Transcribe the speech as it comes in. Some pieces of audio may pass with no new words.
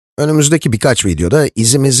Önümüzdeki birkaç videoda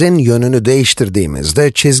izimizin yönünü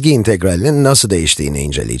değiştirdiğimizde çizgi integralinin nasıl değiştiğini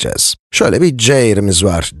inceleyeceğiz. Şöyle bir c eğrimiz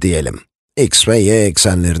var diyelim. X ve y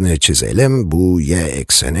eksenlerini çizelim. Bu y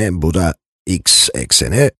ekseni, bu da x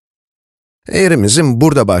ekseni. Eğrimizin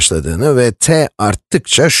burada başladığını ve t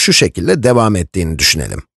arttıkça şu şekilde devam ettiğini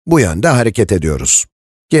düşünelim. Bu yönde hareket ediyoruz.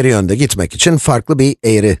 Geri yönde gitmek için farklı bir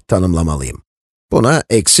eğri tanımlamalıyım. Buna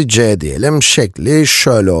eksi c diyelim, şekli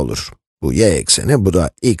şöyle olur. Bu y ekseni, bu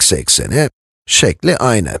da x ekseni, şekli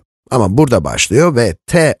aynı. Ama burada başlıyor ve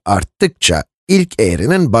t arttıkça ilk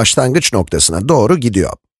eğrinin başlangıç noktasına doğru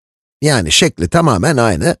gidiyor. Yani şekli tamamen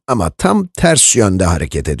aynı ama tam ters yönde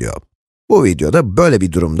hareket ediyor. Bu videoda böyle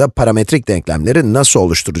bir durumda parametrik denklemleri nasıl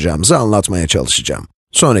oluşturacağımızı anlatmaya çalışacağım.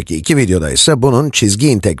 Sonraki iki videoda ise bunun çizgi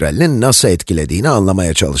integralini nasıl etkilediğini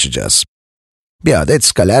anlamaya çalışacağız. Bir adet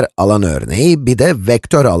skaler alan örneği, bir de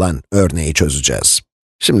vektör alan örneği çözeceğiz.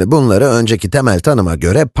 Şimdi bunları önceki temel tanıma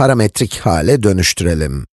göre parametrik hale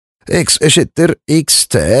dönüştürelim. X eşittir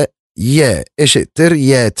xt, y eşittir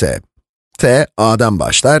yt. T, a'dan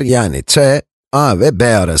başlar, yani t, a ve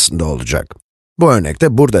b arasında olacak. Bu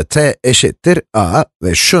örnekte burada t eşittir a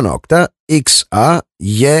ve şu nokta x a,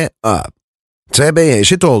 y a. T, b'ye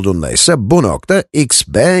eşit olduğunda ise bu nokta x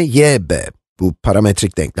b, y b. Bu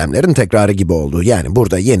parametrik denklemlerin tekrarı gibi oldu, yani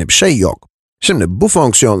burada yeni bir şey yok. Şimdi bu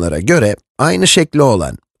fonksiyonlara göre aynı şekli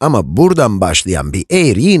olan ama buradan başlayan bir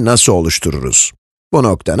eğriyi nasıl oluştururuz? Bu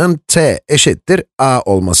noktanın t eşittir a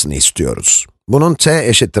olmasını istiyoruz. Bunun t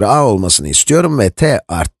eşittir a olmasını istiyorum ve t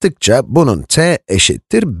arttıkça bunun t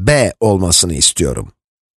eşittir b olmasını istiyorum.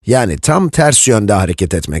 Yani tam ters yönde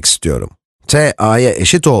hareket etmek istiyorum. T, a'ya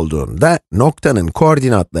eşit olduğunda noktanın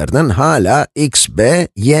koordinatlarının hala x, b,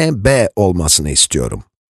 y, b olmasını istiyorum.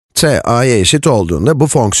 T, a'ya eşit olduğunda bu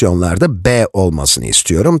fonksiyonlarda b olmasını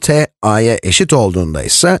istiyorum. T, a'ya eşit olduğunda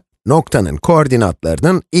ise noktanın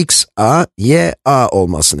koordinatlarının x, a, y, a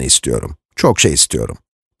olmasını istiyorum. Çok şey istiyorum.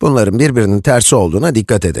 Bunların birbirinin tersi olduğuna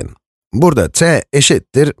dikkat edin. Burada t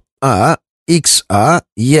eşittir a, x, a,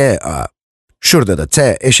 y, a. Şurada da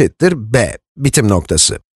t eşittir b, bitim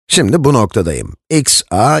noktası. Şimdi bu noktadayım. x,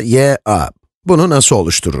 a, y, a. Bunu nasıl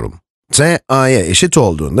oluştururum? T, a'ya eşit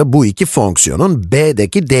olduğunda bu iki fonksiyonun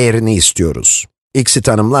b'deki değerini istiyoruz. X'i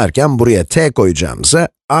tanımlarken buraya t koyacağımıza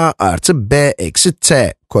a artı b eksi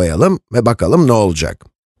t koyalım ve bakalım ne olacak.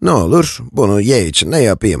 Ne olur? Bunu y için de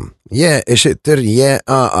yapayım. Y eşittir y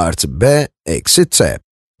a artı b eksi t.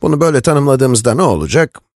 Bunu böyle tanımladığımızda ne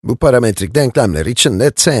olacak? Bu parametrik denklemler için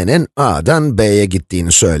de t'nin a'dan b'ye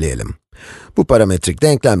gittiğini söyleyelim. Bu parametrik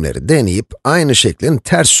denklemleri deneyip aynı şeklin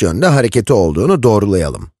ters yönde hareketi olduğunu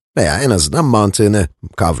doğrulayalım. Veya en azından mantığını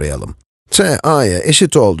kavrayalım. T, a'ya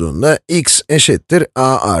eşit olduğunda x eşittir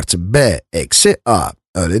a artı b eksi a.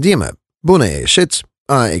 Öyle değil mi? Bu neye eşit?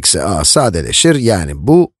 A eksi a sadeleşir, yani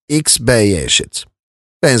bu x b'ye eşit.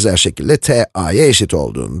 Benzer şekilde t, a'ya eşit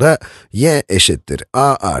olduğunda y eşittir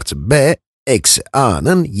a artı b eksi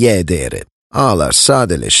a'nın y değeri. A'lar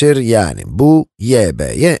sadeleşir, yani bu y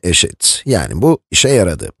b'ye eşit. Yani bu işe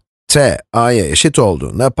yaradı. T, a'ya eşit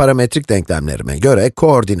olduğunda parametrik denklemlerime göre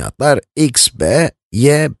koordinatlar x, b,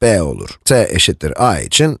 y, b olur. T eşittir a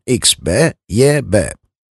için x, b, y, b.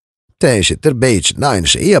 T eşittir b için de aynı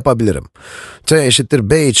şeyi yapabilirim. T eşittir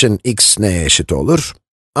b için x neye eşit olur?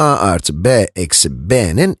 A artı b eksi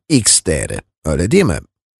b'nin x değeri. Öyle değil mi?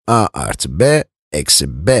 A artı b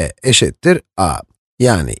eksi b eşittir a.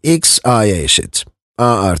 Yani x a'ya eşit.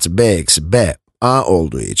 A artı b eksi b, a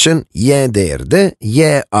olduğu için y değeri de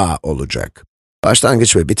y a olacak.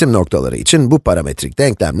 Başlangıç ve bitim noktaları için bu parametrik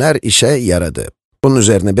denklemler işe yaradı. Bunun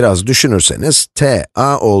üzerine biraz düşünürseniz, t,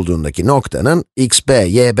 a olduğundaki noktanın x, b,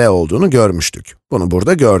 y, b olduğunu görmüştük. Bunu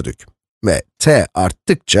burada gördük. Ve t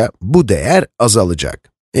arttıkça bu değer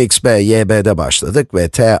azalacak. x, b, y, b'de başladık ve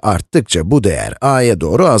t arttıkça bu değer a'ya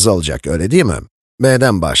doğru azalacak, öyle değil mi?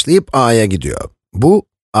 B'den başlayıp a'ya gidiyor. Bu,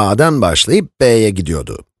 a'dan başlayıp b'ye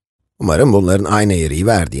gidiyordu. Umarım bunların aynı eğriyi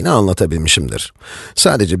verdiğini anlatabilmişimdir.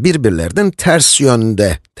 Sadece birbirlerinin ters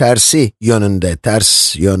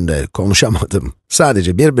yönde konuşamadım.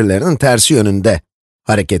 Sadece birbirlerinin tersi yönünde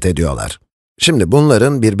hareket ediyorlar. Şimdi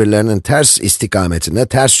bunların birbirlerinin ters istikametinde,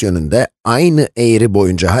 ters yönünde aynı eğri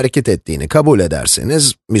boyunca hareket ettiğini kabul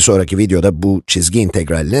ederseniz, bir sonraki videoda bu çizgi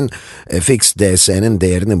integralinin fx ds'nin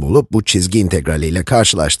değerini bulup bu çizgi integraliyle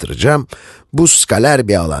karşılaştıracağım. Bu skaler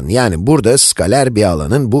bir alan, yani burada skaler bir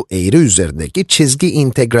alanın bu eğri üzerindeki çizgi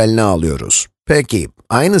integralini alıyoruz. Peki,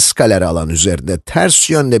 aynı skaler alan üzerinde ters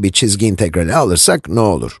yönde bir çizgi integrali alırsak ne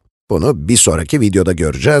olur? Bunu bir sonraki videoda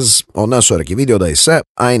göreceğiz. Ondan sonraki videoda ise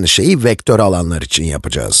aynı şeyi vektör alanlar için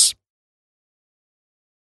yapacağız.